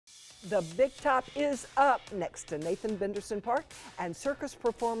The Big Top is up next to Nathan Benderson Park, and circus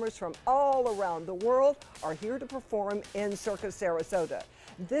performers from all around the world are here to perform in Circus Sarasota.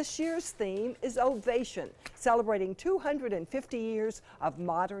 This year's theme is Ovation, celebrating 250 years of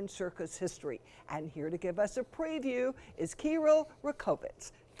modern circus history. And here to give us a preview is Kirill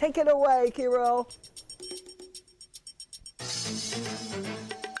Rakovitz. Take it away, Kirill.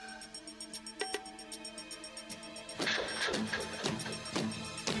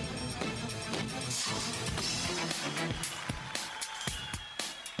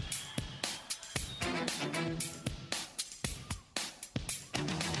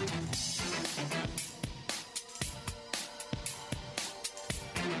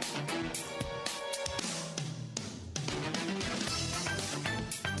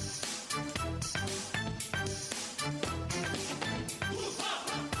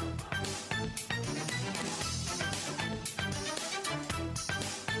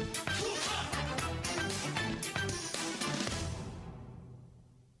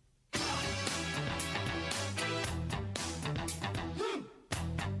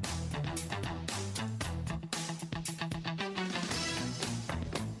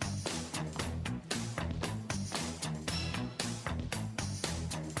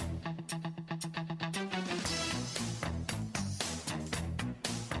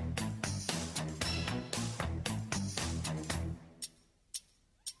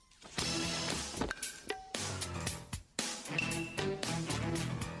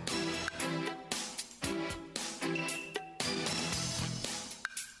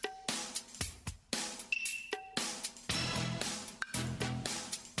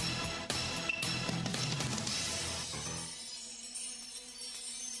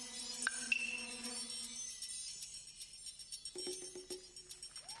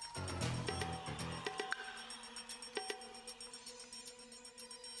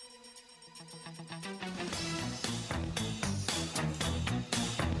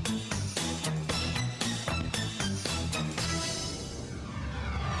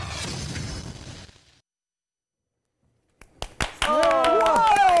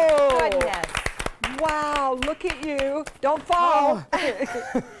 Wow, look at you. Don't fall.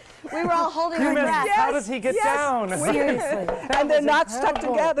 Oh. We were all holding our breath. Yes, how does he get down? Seriously. And they're not stuck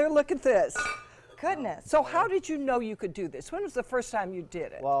together. Look at this. Goodness. So how did you know you could do this? When was the first time you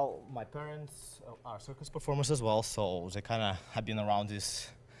did it? Well, my parents are circus performers as well, so they kind of have been around this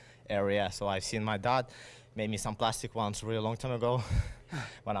area. So I've seen my dad made me some plastic ones a really long time ago,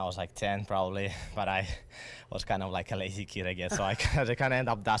 when I was like 10 probably, but I was kind of like a lazy kid, I guess, so I kind of ended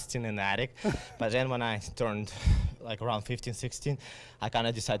up dusting in the attic. But then when I turned like around 15, 16, I kind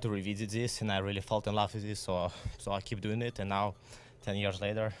of decided to revisit this, and I really fell in love with this, so I keep doing it, and now 10 years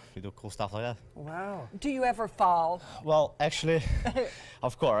later, we do cool stuff like that. Wow. Do you ever fall? Well, actually,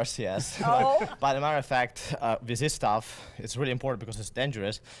 of course, yes. Oh. But as a matter of fact, with this stuff, it's really important because it's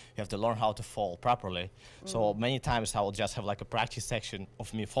dangerous. You have to learn how to fall properly. So many times I will just have like a practice section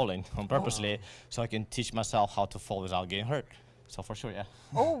of me falling on purposely, so I can teach myself how to fall without getting hurt. So for sure, yeah.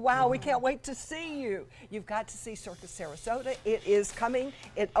 Oh, wow, we can't wait to see you. You've got to see Circus Sarasota. It is coming.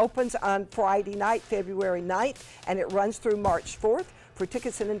 It opens on Friday night, February 9th, and it runs through March 4th. For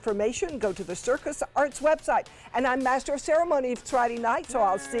tickets and information, go to the Circus Arts website. And I'm Master of Ceremony Friday night, so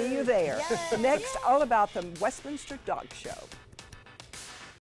I'll see you there. Next, all about the Westminster Dog Show.